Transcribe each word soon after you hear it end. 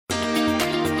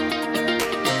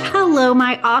Hello,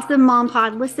 my awesome Mom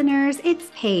Pod listeners.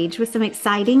 It's Paige with some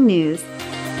exciting news.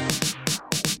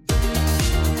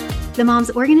 The Moms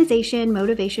Organization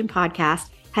Motivation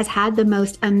Podcast has had the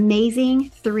most amazing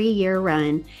 3-year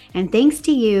run. And thanks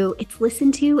to you, it's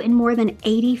listened to in more than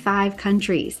 85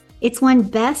 countries. It's won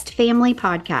Best Family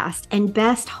Podcast and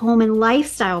Best Home and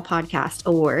Lifestyle Podcast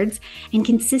awards and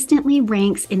consistently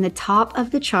ranks in the top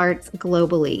of the charts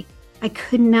globally. I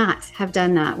could not have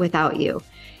done that without you.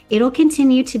 It'll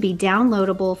continue to be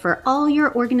downloadable for all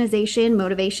your organization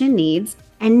motivation needs.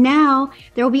 And now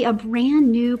there will be a brand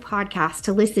new podcast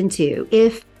to listen to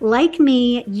if, like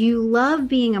me, you love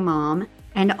being a mom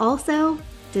and also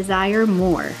desire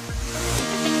more.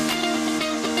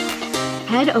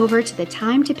 Head over to the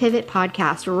Time to Pivot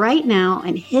podcast right now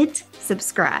and hit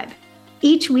subscribe.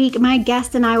 Each week, my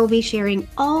guest and I will be sharing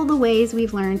all the ways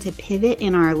we've learned to pivot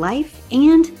in our life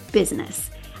and business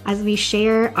as we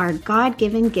share our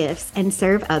God-given gifts and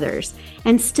serve others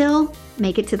and still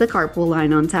make it to the carpool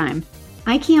line on time.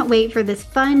 I can't wait for this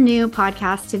fun new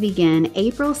podcast to begin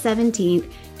April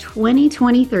 17th,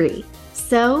 2023.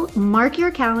 So mark your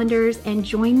calendars and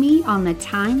join me on the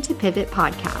Time to Pivot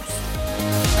podcast.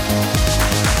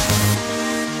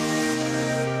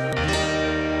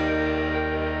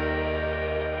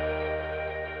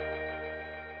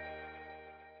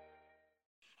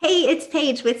 Hey, it's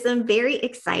Paige with some very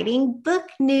exciting book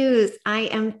news. I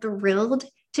am thrilled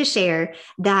to share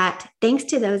that thanks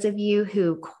to those of you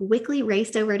who quickly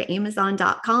raced over to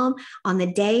Amazon.com on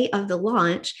the day of the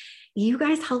launch, you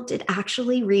guys helped it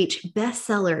actually reach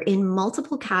bestseller in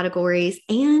multiple categories,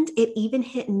 and it even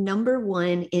hit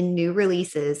 #1 in new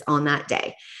releases on that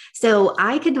day. So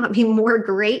I could not be more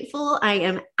grateful. I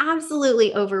am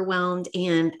absolutely overwhelmed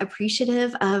and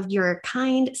appreciative of your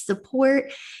kind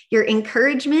support, your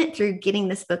encouragement through getting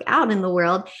this book out in the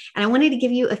world. And I wanted to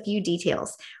give you a few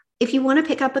details. If you want to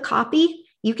pick up a copy,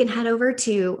 you can head over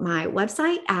to my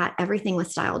website at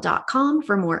everythingwithstyle.com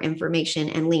for more information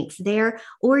and links there,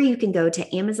 or you can go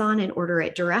to Amazon and order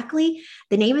it directly.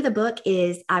 The name of the book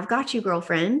is I've Got You,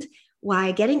 Girlfriend: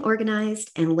 Why Getting Organized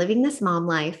and Living This Mom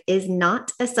Life is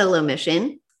Not a Solo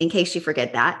Mission. In case you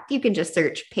forget that, you can just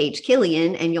search Paige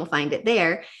Killian and you'll find it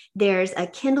there. There's a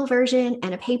Kindle version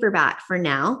and a paperback for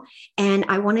now. And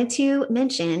I wanted to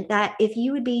mention that if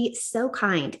you would be so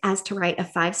kind as to write a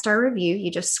 5-star review,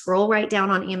 you just scroll right down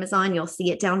on Amazon, you'll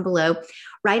see it down below.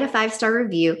 Write a 5-star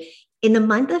review. In the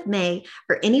month of May,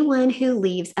 for anyone who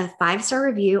leaves a 5-star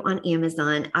review on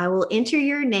Amazon, I will enter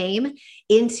your name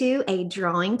into a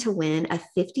drawing to win a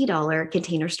 $50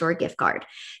 Container Store gift card.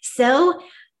 So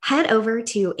head over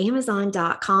to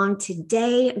Amazon.com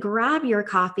today, grab your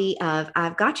copy of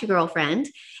I've Got You, Girlfriend,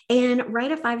 and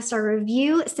write a 5-star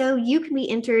review so you can be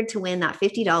entered to win that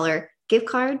 $50 gift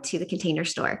card to the Container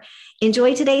Store.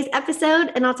 Enjoy today's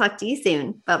episode, and I'll talk to you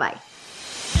soon. Bye-bye.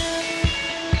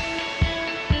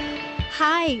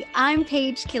 Hi, I'm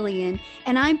Paige Killian,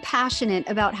 and I'm passionate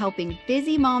about helping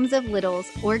busy moms of littles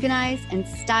organize and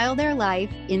style their life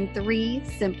in 3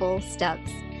 simple steps.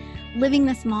 Living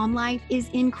this mom life is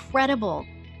incredible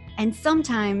and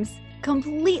sometimes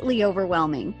completely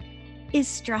overwhelming. Is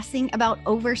stressing about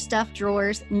overstuffed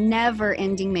drawers,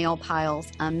 never-ending mail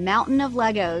piles, a mountain of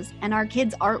Legos, and our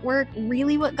kids' artwork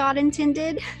really what God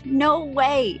intended? No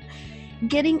way!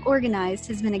 Getting organized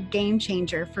has been a game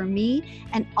changer for me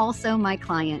and also my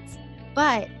clients,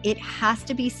 but it has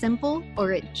to be simple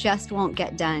or it just won't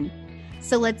get done.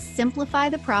 So let's simplify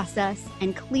the process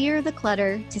and clear the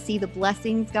clutter to see the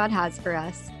blessings God has for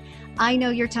us. I know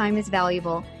your time is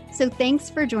valuable, so thanks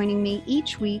for joining me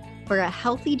each week for a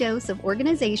healthy dose of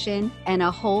organization and a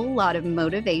whole lot of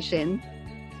motivation.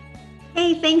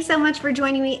 Hey, thanks so much for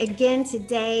joining me again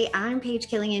today. I'm Paige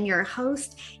Killian, your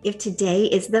host. If today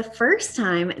is the first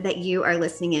time that you are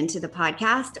listening into the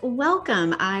podcast,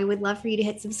 welcome. I would love for you to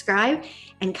hit subscribe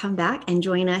and come back and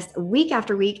join us week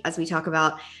after week as we talk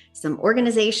about some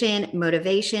organization,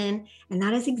 motivation, and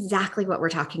that is exactly what we're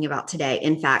talking about today.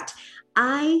 In fact,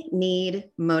 I need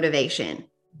motivation.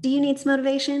 Do you need some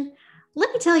motivation?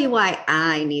 Let me tell you why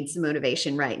I need some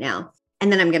motivation right now.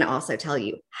 And then I'm going to also tell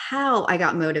you how I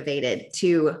got motivated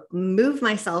to move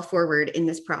myself forward in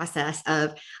this process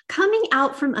of coming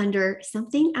out from under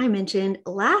something I mentioned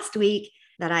last week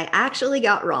that I actually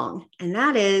got wrong. And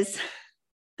that is,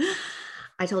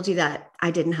 I told you that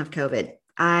I didn't have COVID.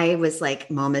 I was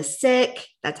like, Mom is sick.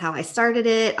 That's how I started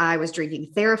it. I was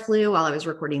drinking Theraflu while I was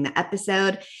recording the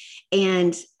episode.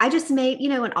 And I just made,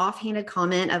 an offhanded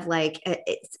comment of like,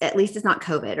 at least it's not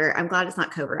COVID, or I'm glad it's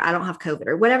not COVID, or I don't have COVID,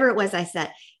 or whatever it was I said.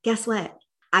 Guess what?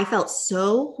 I felt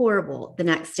so horrible the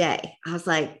next day. I was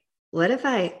like, what if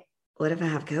I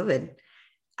have COVID?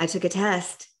 I took a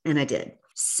test and I did.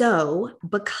 So,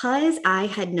 because I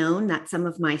had known that some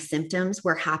of my symptoms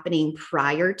were happening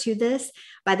prior to this,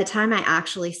 by the time I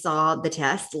actually saw the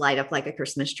test light up like a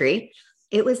Christmas tree,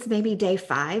 it was maybe day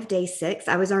 5, day 6.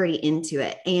 I was already into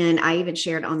it. And I even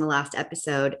shared on the last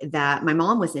episode that my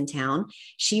mom was in town.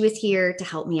 She was here to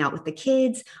help me out with the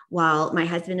kids while my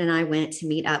husband and I went to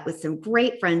meet up with some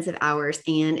great friends of ours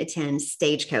and attend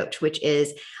Stagecoach, which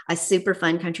is a super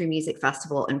fun country music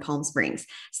festival in Palm Springs.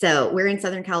 So we're in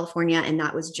Southern California, and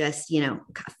that was just, a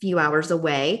few hours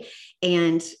away.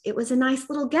 And it was a nice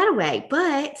little getaway,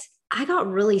 but I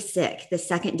got really sick the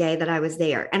second day that I was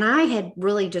there. And I had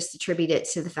really just attributed it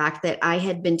to the fact that I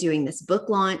had been doing this book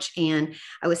launch and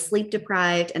I was sleep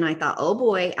deprived. And I thought, oh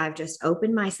boy, I've just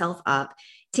opened myself up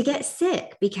to get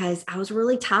sick because I was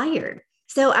really tired.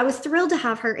 So I was thrilled to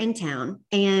have her in town.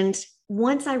 And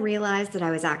once I realized that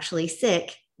I was actually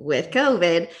sick with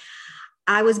COVID,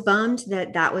 I was bummed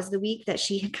that that was the week that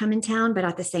she had come in town, but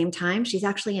at the same time, she's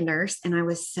actually a nurse. And I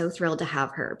was so thrilled to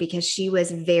have her because she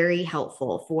was very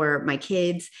helpful for my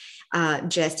kids,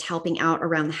 just helping out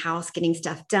around the house, getting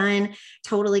stuff done,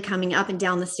 totally coming up and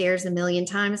down the stairs a million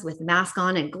times with mask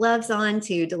on and gloves on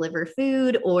to deliver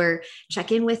food or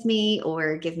check in with me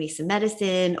or give me some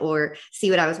medicine or see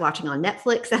what I was watching on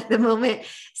Netflix at the moment.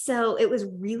 So it was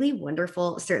really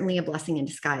wonderful, certainly a blessing in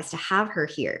disguise to have her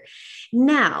here.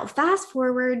 Now, fast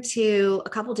forward to a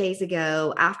couple days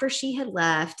ago after she had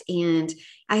left, and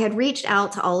I had reached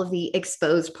out to all of the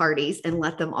exposed parties and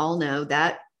let them all know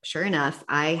that, sure enough,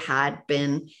 I had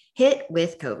been hit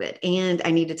with COVID and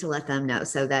I needed to let them know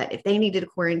so that if they needed a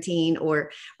quarantine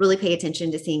or really pay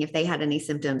attention to seeing if they had any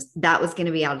symptoms, that was going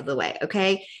to be out of the way.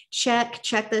 Okay.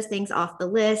 Check those things off the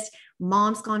list.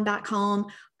 Mom's gone back home.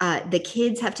 The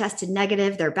kids have tested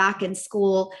negative. They're back in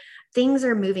school. Things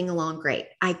are moving along great.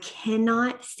 I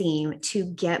cannot seem to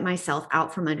get myself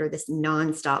out from under this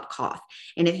nonstop cough.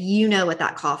 And if you know what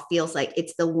that cough feels like,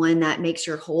 it's the one that makes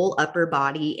your whole upper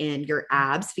body and your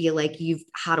abs feel like you've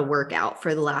had a workout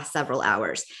for the last several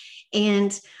hours.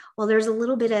 And well, there's a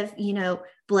little bit of,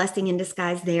 blessing in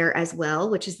disguise there as well,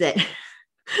 which is that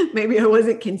maybe I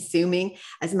wasn't consuming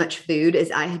as much food as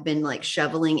I had been like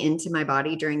shoveling into my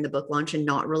body during the book launch and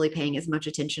not really paying as much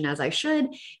attention as I should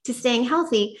to staying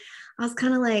healthy. I was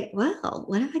kind of like, well,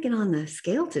 what if I get on the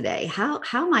scale today?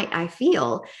 How might I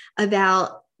feel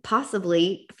about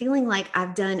possibly feeling like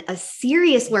I've done a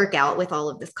serious workout with all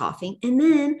of this coughing, and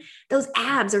then those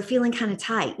abs are feeling kind of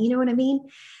tight. You know what I mean?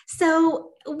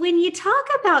 So when you talk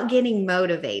about getting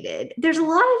motivated, there's a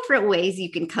lot of different ways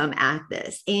you can come at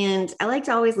this. And I like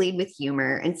to always lead with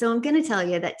humor. And so I'm going to tell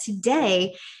you that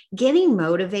today, getting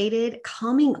motivated,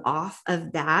 coming off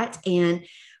of that and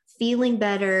feeling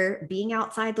better, being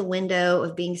outside the window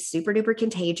of being super duper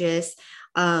contagious,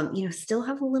 still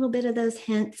have a little bit of those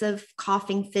hints of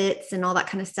coughing fits and all that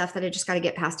kind of stuff that I just got to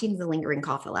get past, the lingering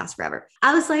cough that lasts forever.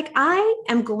 I was like, I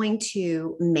am going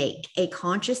to make a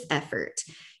conscious effort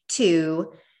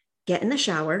to get in the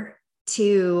shower,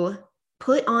 to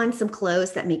put on some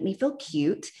clothes that make me feel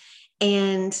cute,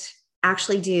 and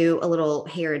actually do a little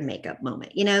hair and makeup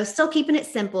moment, still keeping it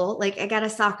simple. Like I got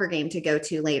a soccer game to go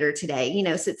to later today,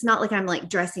 so it's not like I'm like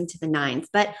dressing to the nines,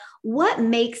 but what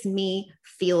makes me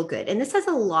feel good? And this has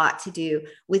a lot to do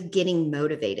with getting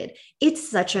motivated. It's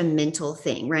such a mental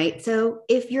thing, right? So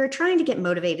if you're trying to get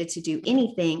motivated to do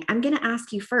anything, I'm going to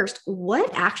ask you first,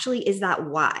 what actually is that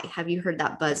why? Have you heard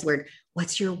that buzzword?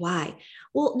 What's your why?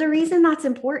 Well, the reason that's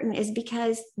important is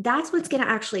because that's what's going to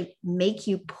actually make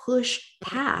you push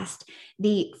past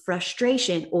the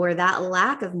frustration or that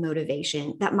lack of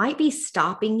motivation that might be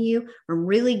stopping you from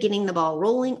really getting the ball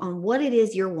rolling on what it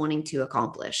is you're wanting to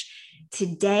accomplish.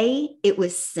 Today, it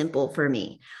was simple for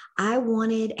me. I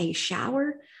wanted a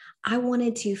shower. I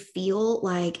wanted to feel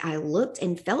like I looked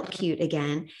and felt cute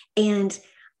again. And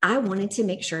I wanted to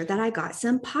make sure that I got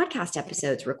some podcast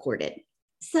episodes recorded.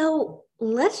 So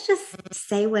let's just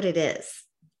say what it is.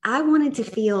 I wanted to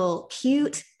feel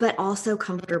cute, but also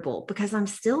comfortable because I'm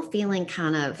still feeling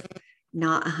kind of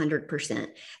not 100%.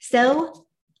 So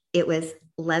it was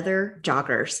leather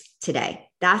joggers today.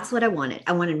 That's what I wanted.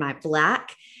 I wanted my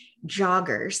black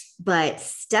joggers, but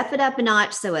step it up a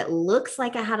notch so it looks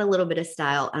like I had a little bit of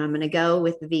style. And I'm going to go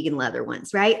with the vegan leather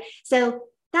ones, right? So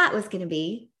that was going to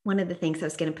be one of the things I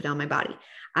was going to put on my body.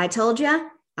 I told you,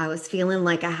 I was feeling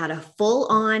like I had a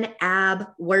full-on ab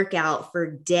workout for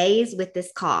days with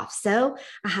this cough. So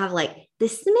I have like the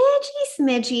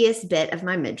smidgiest bit of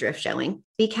my midriff showing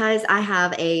because I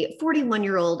have a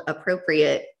 41-year-old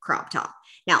appropriate crop top.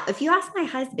 Now, if you ask my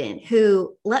husband,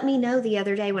 who let me know the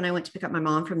other day when I went to pick up my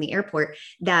mom from the airport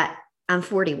that I'm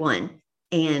 41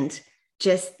 and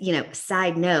just,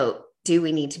 side note, do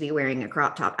we need to be wearing a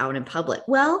crop top out in public?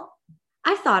 Well,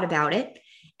 I thought about it.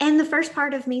 And the first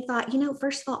part of me thought,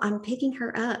 first of all, I'm picking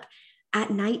her up at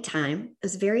nighttime. It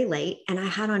was very late and I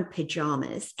had on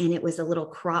pajamas and it was a little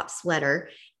crop sweater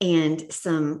and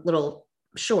some little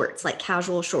shorts, like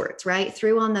casual shorts, right?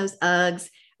 Threw on those Uggs,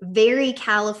 very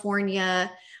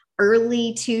California,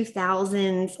 early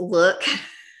 2000s look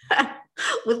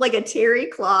with like a terry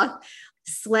cloth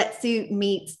sweatsuit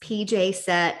meets PJ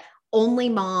set. Only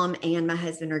mom and my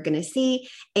husband are going to see.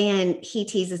 And he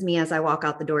teases me as I walk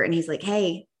out the door and he's like,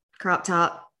 hey, crop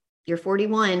top, you're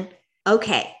 41.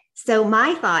 Okay. So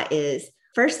my thought is,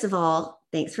 first of all,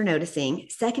 thanks for noticing.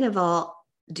 Second of all,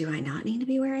 do I not need to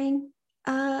be wearing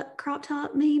a crop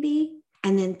top maybe?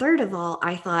 And then third of all,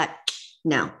 I thought,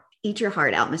 no, eat your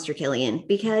heart out, Mr. Killian,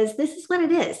 because this is what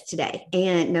it is today.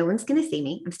 And no one's going to see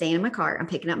me. I'm staying in my car. I'm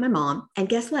picking up my mom. And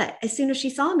guess what? As soon as she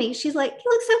saw me, she's like,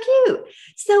 you look so cute.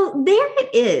 So there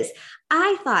it is.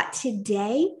 I thought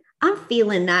today I'm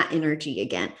feeling that energy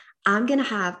again. I'm going to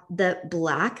have the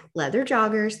black leather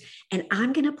joggers and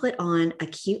I'm going to put on a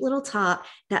cute little top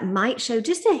that might show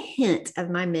just a hint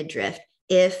of my midriff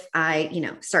if I,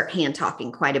 start hand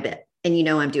talking quite a bit. And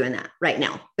I'm doing that right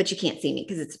now, but you can't see me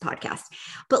because it's a podcast.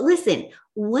 But listen,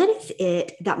 what is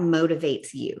it that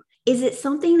motivates you? Is it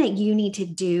something that you need to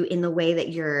do in the way that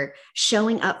you're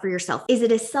showing up for yourself? Is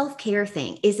it a self-care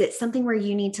thing? Is it something where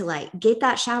you need to get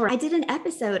that shower? I did an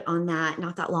episode on that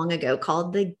not that long ago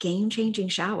called the game-changing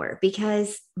shower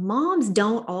because moms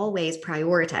don't always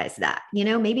prioritize that.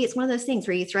 Maybe it's one of those things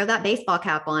where you throw that baseball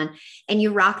cap on and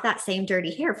you rock that same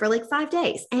dirty hair for 5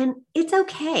 days. And it's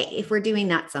okay if we're doing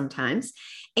that sometimes.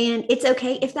 And it's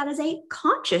okay if that is a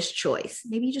conscious choice.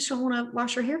 Maybe you just don't want to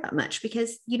wash your hair that much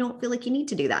because you don't feel like you need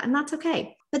to do that. And that's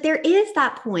okay. But there is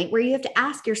that point where you have to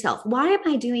ask yourself, why am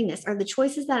I doing this? Are the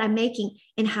choices that I'm making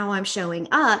and how I'm showing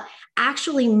up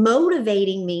actually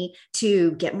motivating me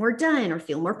to get more done or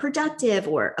feel more productive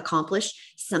or accomplish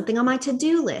something on my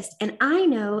to-do list? And I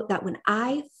know that when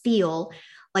I feel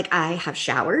like I have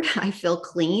showered, I feel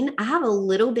clean, I have a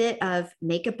little bit of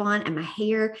makeup on and my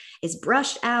hair is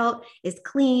brushed out, is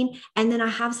clean. And then I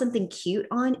have something cute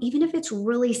on, even if it's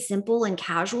really simple and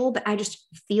casual, but I just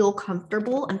feel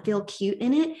comfortable and feel cute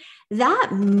in it. That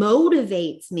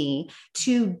motivates me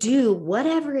to do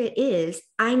whatever it is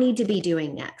I need to be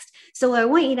doing next. So I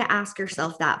want you to ask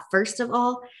yourself that first of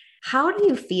all, how do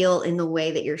you feel in the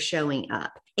way that you're showing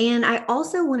up? And I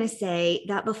also want to say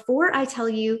that before I tell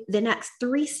you the next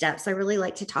 3 steps, I really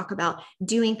like to talk about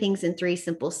doing things in 3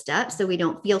 simple steps so we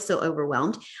don't feel so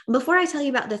overwhelmed. Before I tell you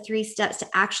about the 3 steps to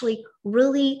actually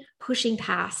really pushing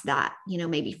past that,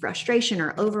 maybe frustration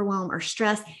or overwhelm or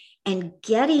stress and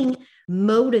getting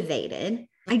motivated,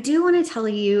 I do want to tell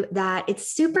you that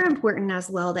it's super important as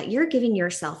well that you're giving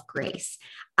yourself grace.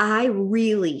 I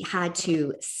really had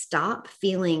to stop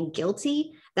feeling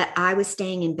guilty that I was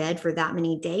staying in bed for that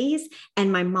many days.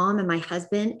 And my mom and my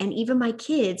husband and even my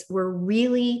kids were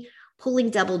really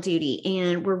pulling double duty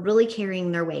and were really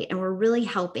carrying their weight and were really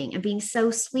helping and being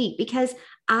so sweet because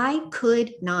I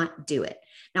could not do it.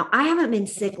 Now, I haven't been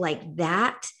sick like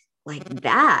that.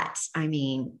 I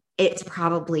mean, it's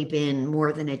probably been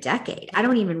more than a decade. I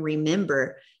don't even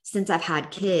remember since I've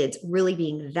had kids really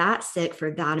being that sick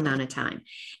for that amount of time.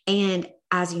 And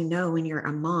as you know, when you're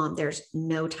a mom, there's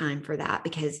no time for that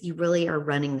because you really are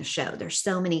running the show. There's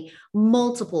so many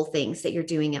multiple things that you're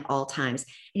doing at all times,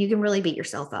 and you can really beat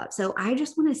yourself up. So I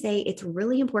just want to say it's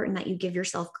really important that you give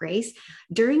yourself grace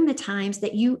during the times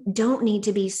that you don't need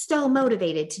to be so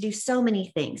motivated to do so many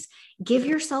things. Give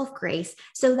yourself grace.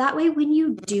 So that way, when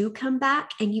you do come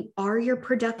back and you are your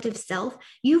productive self,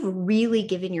 you've really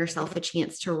given yourself a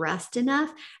chance to rest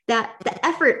enough that the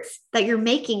efforts that you're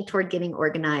making toward getting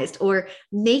organized or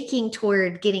making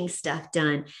toward getting stuff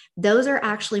done, those are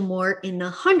actually more in the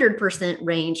 100%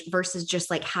 range versus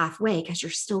just halfway because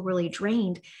you're still really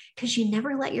drained because you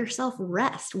never let yourself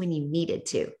rest when you needed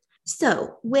to.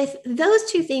 So with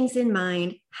those 2 things in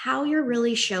mind, how you're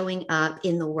really showing up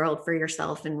in the world for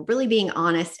yourself and really being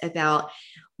honest about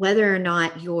whether or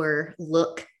not your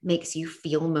look makes you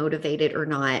feel motivated or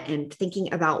not, and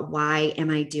thinking about why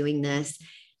am I doing this,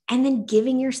 and then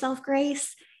giving yourself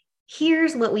grace,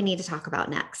 here's what we need to talk about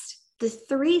next. The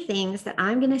 3 things that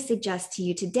I'm going to suggest to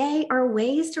you today are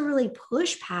ways to really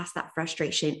push past that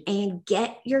frustration and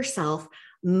get yourself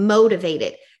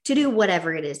motivated to do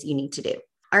whatever it is you need to do.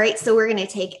 All right, so we're going to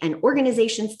take an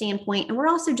organization standpoint, and we're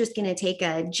also just going to take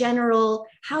a general,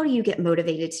 how do you get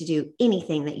motivated to do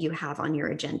anything that you have on your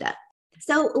agenda?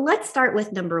 So let's start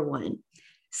with number 1.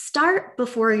 Start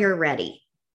before you're ready.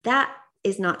 That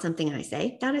is not something I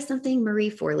say. That is something Marie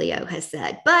Forleo has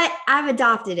said, but I've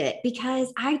adopted it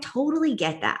because I totally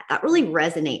get that. That really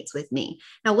resonates with me.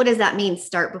 Now, what does that mean?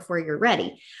 Start before you're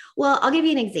ready. Well, I'll give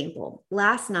you an example.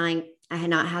 Last night, I had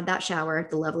not had that shower,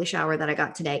 the lovely shower that I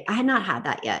got today. I had not had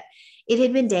that yet. It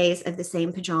had been days of the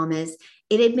same pajamas.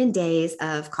 It had been days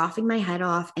of coughing my head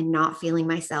off and not feeling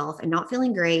myself and not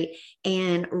feeling great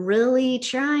and really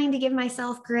trying to give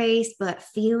myself grace, but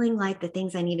feeling like the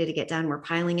things I needed to get done were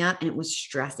piling up and it was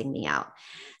stressing me out.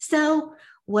 So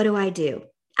what do?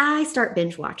 I start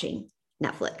binge watching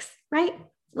Netflix, right?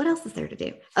 What else is there to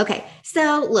do? Okay.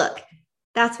 So look,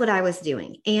 that's what I was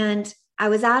doing. And I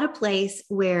was at a place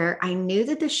where I knew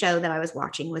that the show that I was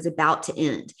watching was about to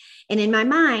end. And in my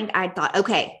mind, I thought,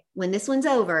 okay, when this one's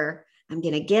over, I'm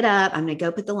going to get up, I'm going to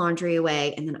go put the laundry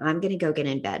away, and then I'm going to go get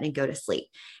in bed and go to sleep.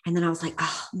 And then I was like,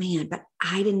 oh man, but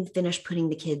I didn't finish putting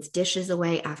the kids' dishes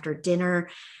away after dinner.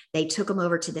 They took them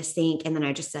over to the sink. And then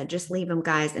I just said, just leave them,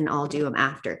 guys, and I'll do them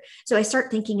after. So I start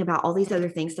thinking about all these other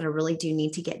things that I really do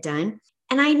need to get done.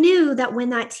 And I knew that when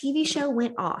that TV show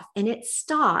went off and it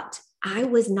stopped, I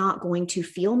was not going to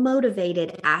feel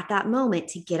motivated at that moment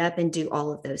to get up and do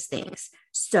all of those things.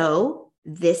 So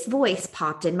this voice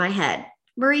popped in my head,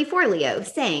 Marie Forleo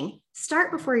saying,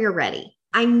 start before you're ready.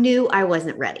 I knew I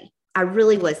wasn't ready. I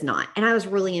really was not. And I was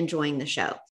really enjoying the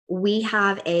show. We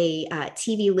have a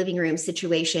TV living room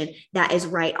situation that is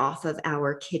right off of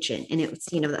our kitchen. And it's,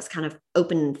 that's kind of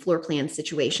open floor plan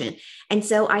situation. And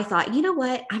so I thought, you know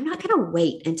what? I'm not going to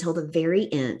wait until the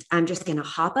very end. I'm just going to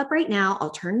hop up right now. I'll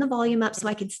turn the volume up so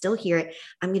I can still hear it.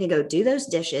 I'm going to go do those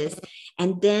dishes.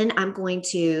 And then I'm going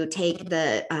to take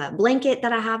the blanket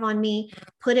that I have on me,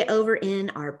 put it over in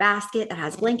our basket that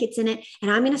has blankets in it. And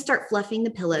I'm going to start fluffing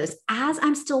the pillows as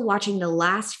I'm still watching the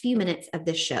last few minutes of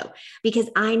this show, because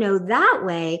I know that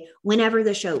way, whenever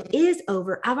the show is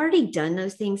over, I've already done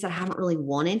those things that I haven't really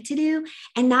wanted to do.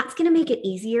 And that's going to make it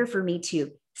easier for me to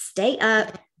stay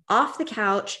up off the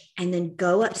couch and then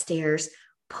go upstairs,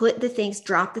 drop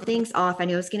the things off. I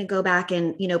know I was going to go back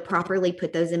and, properly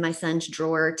put those in my son's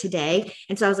drawer today.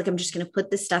 And so I was like, I'm just going to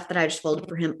put the stuff that I just folded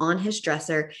for him on his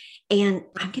dresser and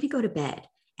I'm going to go to bed.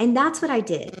 And that's what I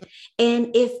did.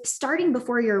 And if starting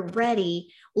before you're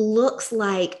ready looks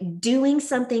like doing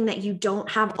something that you don't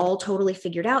have all totally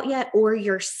figured out yet, or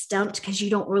you're stumped because you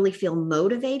don't really feel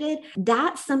motivated,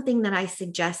 that's something that I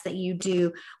suggest that you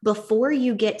do before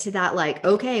you get to that, like,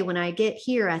 okay, when I get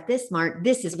here at this mark,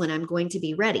 this is when I'm going to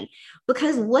be ready.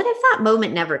 Because what if that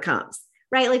moment never comes?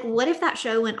 Right? Like, what if that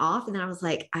show went off and then I was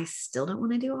like, I still don't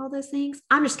want to do all those things.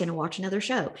 I'm just going to watch another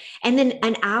show. And then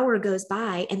an hour goes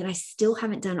by and then I still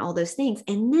haven't done all those things.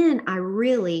 And then I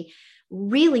really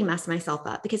messed myself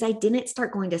up because I didn't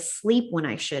start going to sleep when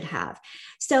I should have.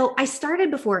 So I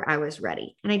started before I was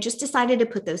ready. And I just decided to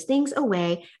put those things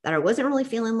away that I wasn't really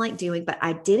feeling like doing, but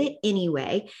I did it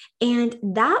anyway. And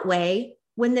that way,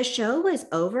 when the show was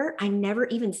over, I never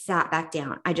even sat back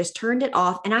down. I just turned it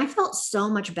off and I felt so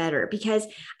much better because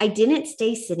I didn't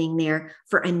stay sitting there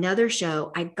for another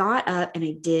show. I got up and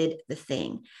I did the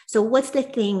thing. So what's the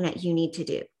thing that you need to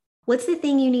do? What's the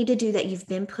thing you need to do that you've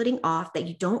been putting off that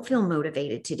you don't feel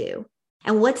motivated to do?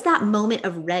 And what's that moment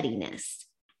of readiness?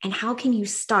 And how can you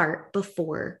start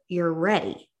before you're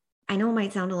ready? I know it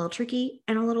might sound a little tricky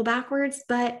and a little backwards,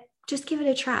 but just give it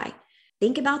a try.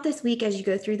 Think about this week as you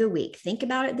go through the week. Think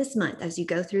about it this month as you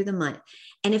go through the month.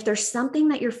 And if there's something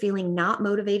that you're feeling not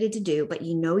motivated to do, but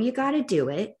you know you got to do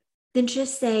it, then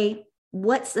just say,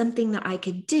 what's something that I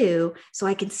could do so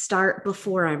I can start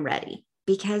before I'm ready?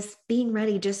 Because being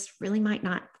ready just really might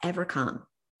not ever come.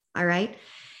 All right.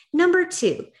 Number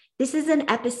 2, this is an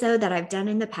episode that I've done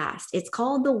in the past. It's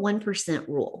called the 1%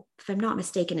 rule. If I'm not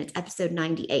mistaken, it's episode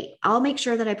 98. I'll make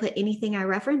sure that I put anything I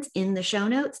reference in the show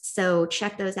notes. So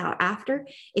check those out after.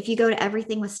 If you go to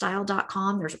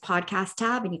everythingwithstyle.com, there's a podcast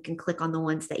tab and you can click on the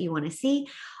ones that you want to see.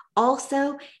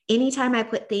 Also, anytime I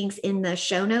put things in the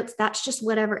show notes, that's just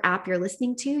whatever app you're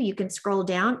listening to. You can scroll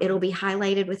down. It'll be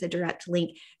highlighted with a direct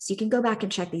link. So you can go back and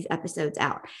check these episodes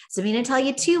out. So I'm going to tell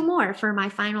you 2 more for my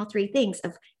final 3 things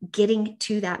of getting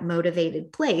to that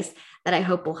motivated place that I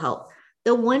hope will help.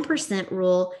 The 1%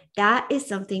 rule, that is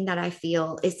something that I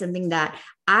feel is something that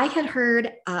I had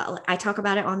heard. I talk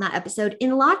about it on that episode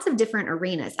in lots of different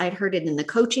arenas. I'd heard it in the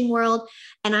coaching world,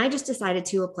 and I just decided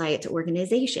to apply it to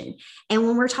organization. And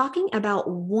when we're talking about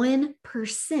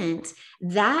 1%,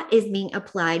 that is being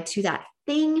applied to that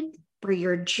thing where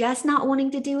you're just not wanting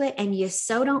to do it and you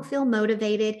so don't feel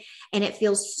motivated and it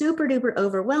feels super duper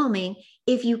overwhelming.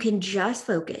 If you can just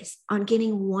focus on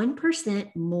getting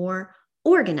 1% more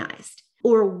organized,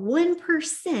 or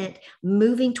 1%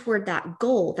 moving toward that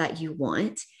goal that you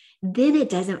want, then it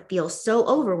doesn't feel so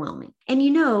overwhelming. And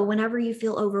whenever you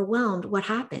feel overwhelmed, what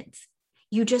happens?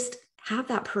 You just have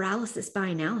that paralysis by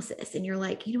analysis. And you're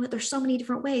like, you know what? There's so many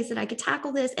different ways that I could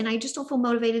tackle this. And I just don't feel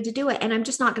motivated to do it. And I'm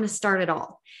just not going to start at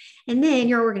all. And then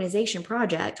your organization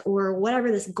project or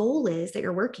whatever this goal is that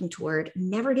you're working toward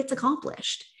never gets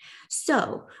accomplished.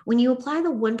 So when you apply the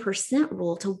 1%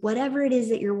 rule to whatever it is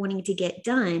that you're wanting to get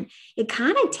done, it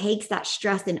kind of takes that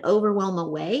stress and overwhelm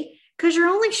away because you're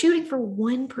only shooting for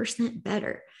 1%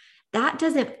 better. That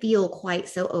doesn't feel quite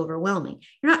so overwhelming.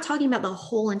 You're not talking about the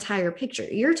whole entire picture.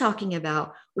 You're talking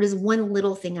about what is one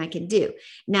little thing I can do.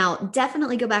 Now,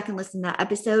 definitely go back and listen to that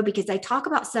episode because I talk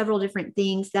about several different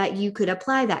things that you could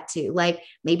apply that to. Like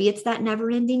maybe it's that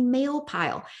never-ending mail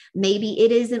pile. Maybe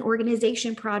it is an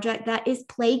organization project that is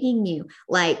plaguing you,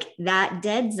 like that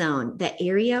dead zone, the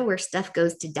area where stuff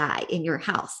goes to die in your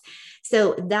house.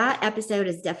 So that episode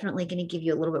is definitely going to give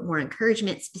you a little bit more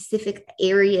encouragement, specific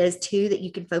areas too that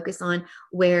you can focus on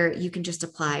where you can just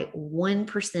apply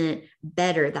 1%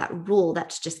 better, that rule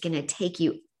that's just going to take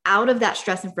you out of that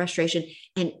stress and frustration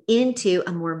and into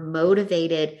a more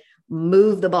motivated,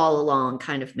 move the ball along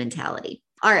kind of mentality.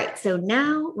 All right, so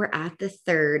now we're at the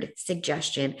third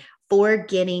suggestion for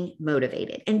getting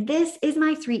motivated. And this is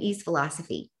my 3E's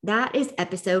philosophy. That is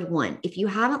episode 1. If you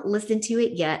haven't listened to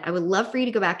it yet, I would love for you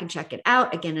to go back and check it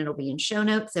out. Again, it'll be in show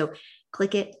notes. So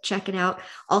click it, check it out.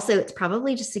 Also, it's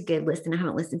probably just a good listen. I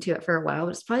haven't listened to it for a while,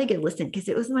 but it's probably a good listen because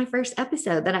it was my first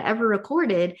episode that I ever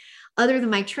recorded other than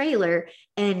my trailer.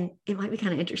 And it might be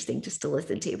kind of interesting just to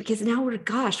listen to because now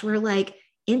we're like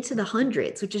into the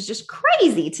hundreds, which is just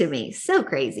crazy to me. So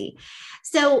crazy.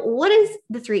 So what is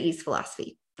the 3E's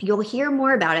philosophy? You'll hear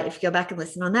more about it if you go back and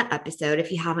listen on that episode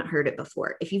if you haven't heard it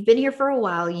before. If you've been here for a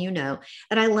while, you know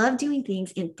that I love doing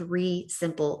things in 3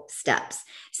 simple steps.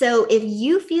 So if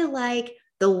you feel like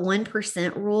the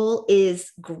 1% rule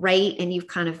is great and you've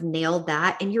kind of nailed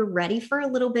that and you're ready for a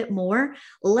little bit more,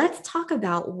 let's talk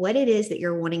about what it is that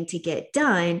you're wanting to get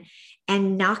done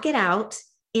and knock it out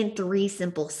in 3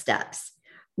 simple steps.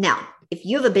 Now, if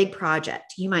you have a big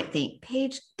project, you might think,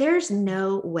 Paige, there's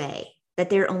no way that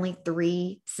there are only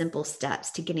 3 simple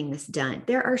steps to getting this done.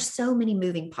 There are so many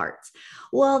moving parts.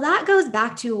 Well, that goes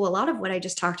back to a lot of what I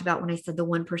just talked about when I said the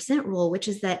 1% rule, which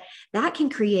is that can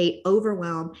create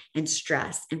overwhelm and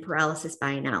stress and paralysis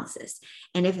by analysis.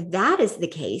 And if that is the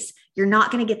case, you're not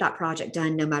going to get that project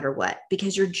done no matter what,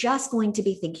 because you're just going to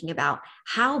be thinking about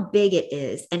how big it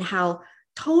is and how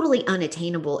totally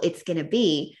unattainable it's going to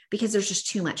be because there's just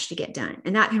too much to get done.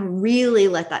 And that can really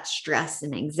let that stress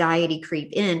and anxiety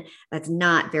creep in. That's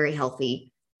not very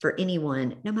healthy for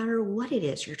anyone, no matter what it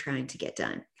is you're trying to get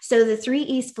done. So the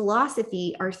 3E's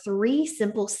philosophy are 3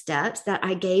 simple steps that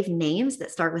I gave names that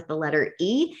start with the letter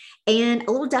E and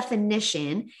a little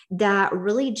definition that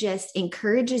really just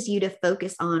encourages you to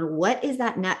focus on what is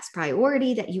that next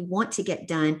priority that you want to get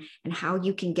done and how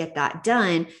you can get that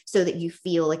done so that you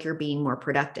feel like you're being more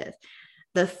productive.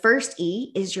 The first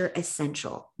E is your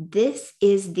essential. This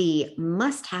is the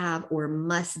must-have or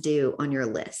must-do on your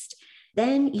list.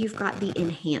 Then you've got the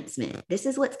enhancement. This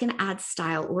is what's going to add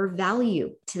style or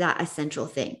value to that essential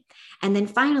thing. And then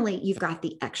finally, you've got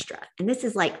the extra. And this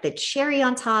is like the cherry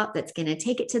on top that's going to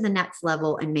take it to the next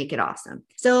level and make it awesome.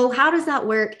 So how does that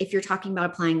work if you're talking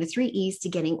about applying the 3 E's to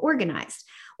getting organized?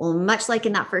 Well, much like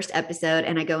in that first episode,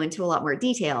 and I go into a lot more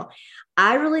detail,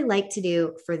 I really like to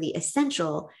do for the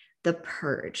essential, the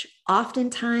purge.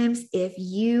 Oftentimes, if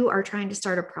you are trying to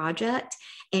start a project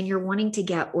and you're wanting to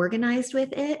get organized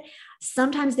with it,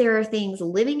 sometimes there are things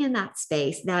living in that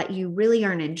space that you really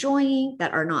aren't enjoying,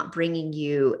 that are not bringing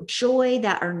you joy,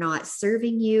 that are not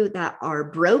serving you, that are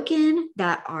broken,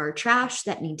 that are trash,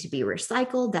 that need to be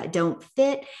recycled, that don't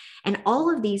fit. And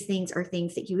all of these things are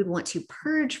things that you would want to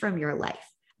purge from your life.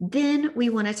 Then we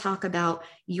want to talk about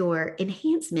your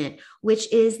enhancement,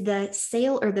 which is the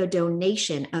sale or the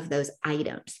donation of those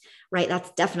items, right?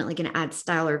 That's definitely going to add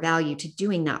style or value to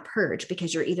doing that purge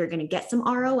because you're either going to get some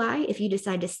ROI if you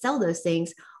decide to sell those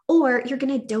things, or you're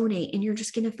going to donate and you're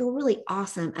just going to feel really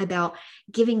awesome about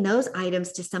giving those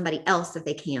items to somebody else that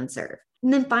they can serve.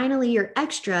 And then finally, your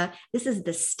extra, this is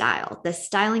the style. The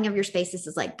styling of your space. This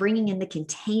is like bringing in the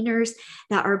containers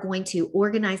that are going to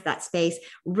organize that space,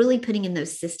 really putting in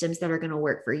those systems that are going to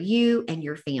work for you and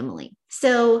your family.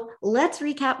 So let's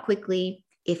recap quickly.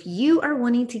 If you are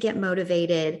wanting to get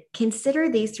motivated, consider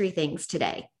these 3 things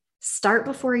today. Start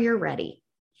before you're ready.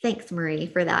 Thanks, Marie,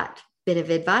 for that bit of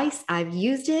advice. I've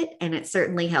used it and it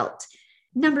certainly helped.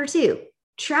 Number 2,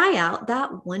 try out that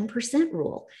 1%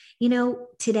 rule.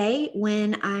 Today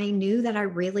when I knew that I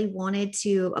really wanted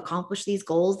to accomplish these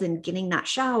goals and getting that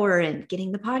shower and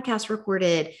getting the podcast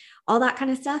recorded, all that kind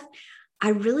of stuff, I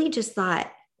really just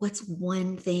thought, what's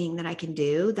one thing that I can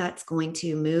do that's going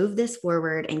to move this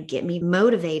forward and get me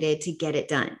motivated to get it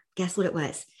done? Guess what it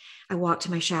was? I walked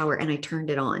to my shower and I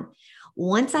turned it on.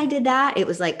 Once I did that, it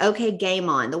was like, okay, game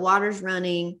on. The water's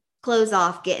running, clothes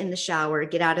off, get in the shower,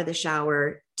 get out of the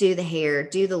shower, do the hair,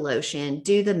 do the lotion,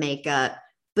 do the makeup.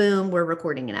 Boom, we're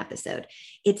recording an episode.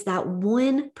 It's that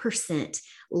 1%.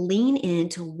 Lean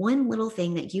into one little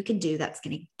thing that you can do that's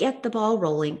going to get the ball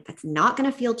rolling, that's not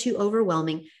going to feel too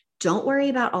overwhelming. Don't worry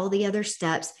about all the other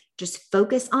steps. Just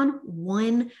focus on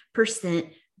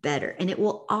 1% better, and it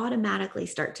will automatically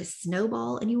start to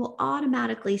snowball, and you will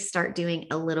automatically start doing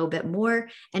a little bit more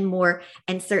and more.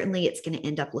 And certainly it's going to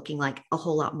end up looking like a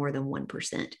whole lot more than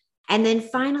 1%. And then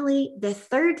finally, the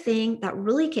third thing that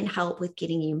really can help with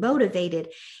getting you motivated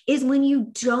is when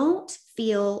you don't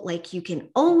feel like you can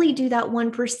only do that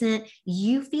 1%,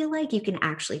 you feel like you can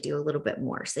actually do a little bit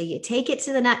more. So you take it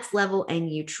to the next level and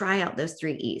you try out those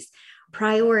 3 E's.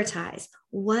 Prioritize.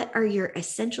 What are your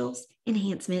essentials,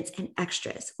 enhancements, and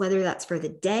extras, whether that's for the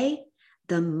day,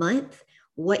 the month,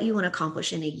 what you want to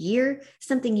accomplish in a year,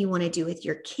 something you want to do with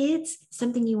your kids,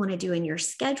 something you want to do in your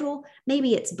schedule.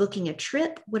 Maybe it's booking a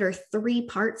trip. What are 3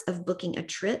 parts of booking a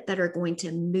trip that are going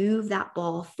to move that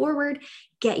ball forward,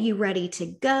 get you ready to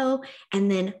go?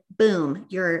 And then boom,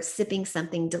 you're sipping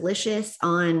something delicious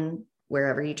on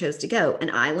wherever you chose to go, an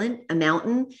island, a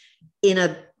mountain, in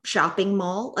a shopping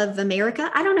mall of America.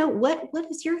 I don't know. What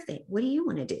is your thing? What do you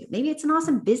want to do? Maybe it's an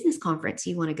awesome business conference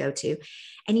you want to go to.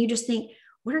 And you just think,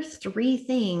 what are 3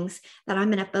 things that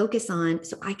I'm going to focus on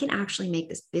so I can actually make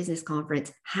this business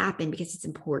conference happen because it's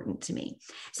important to me?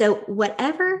 So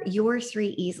whatever your 3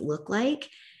 E's look like,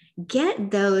 get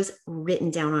those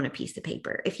written down on a piece of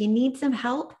paper. If you need some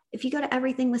help, if you go to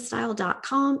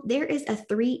everythingwithstyle.com, there is a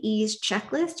 3 E's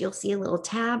checklist. You'll see a little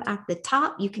tab at the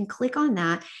top. You can click on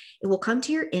that. It will come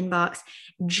to your inbox.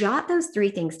 Jot those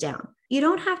 3 things down. You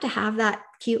don't have to have that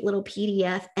cute little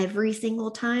PDF every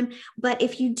single time, but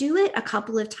if you do it a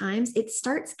couple of times, it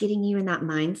starts getting you in that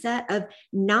mindset of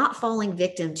not falling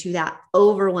victim to that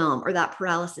overwhelm or that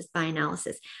paralysis by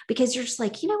analysis, because you're just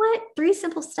like, you know what, 3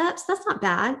 simple steps, that's not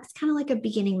bad. It's kind of like a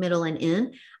beginning, middle, and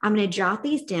end. I'm going to jot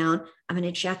these down. I'm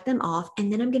going to check them off,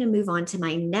 and then I'm going to move on to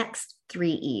my next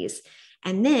 3 E's.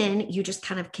 And then you just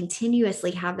kind of continuously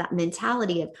have that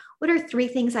mentality of, what are 3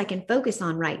 things I can focus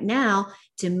on right now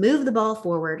to move the ball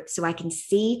forward so I can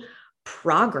see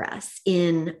progress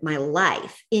in my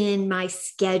life, in my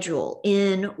schedule,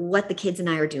 in what the kids and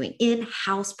I are doing, in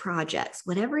house projects,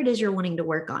 whatever it is you're wanting to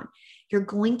work on. You're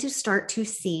going to start to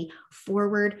see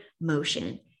forward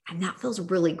motion. And that feels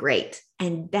really great.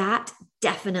 And that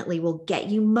definitely will get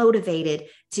you motivated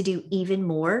to do even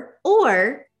more,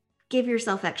 or give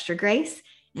yourself extra grace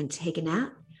and take a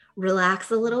nap, relax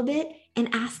a little bit,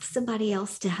 and ask somebody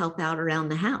else to help out around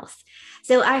the house.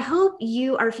 So I hope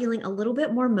you are feeling a little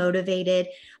bit more motivated.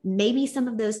 Maybe some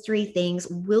of those 3 things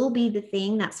will be the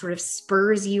thing that sort of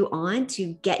spurs you on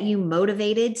to get you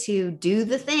motivated to do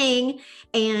the thing.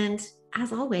 And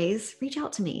as always, reach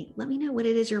out to me. Let me know what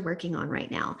it is you're working on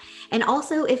right now. And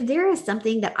also, if there is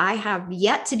something that I have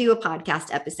yet to do a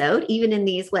podcast episode, even in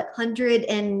these,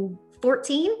 114,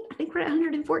 I think we're at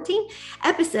 114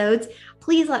 episodes,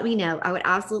 please let me know. I would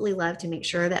absolutely love to make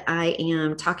sure that I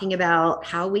am talking about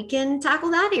how we can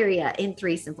tackle that area in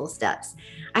 3 simple steps.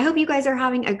 I hope you guys are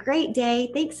having a great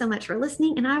day. Thanks so much for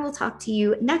listening, and I will talk to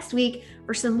you next week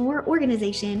for some more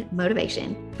organization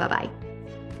motivation. Bye-bye.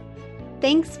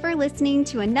 Thanks for listening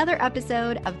to another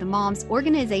episode of the Mom's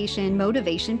Organization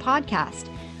Motivation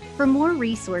Podcast. For more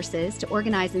resources to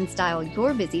organize and style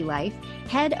your busy life,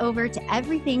 head over to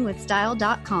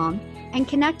everythingwithstyle.com and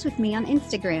connect with me on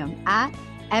Instagram at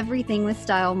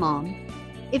everythingwithstylemom.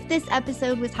 If this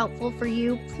episode was helpful for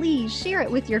you, please share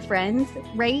it with your friends,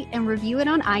 rate and review it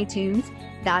on iTunes,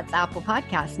 that's Apple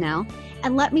Podcasts now,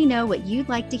 and let me know what you'd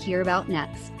like to hear about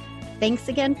next. Thanks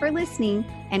again for listening,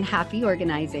 and happy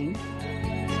organizing.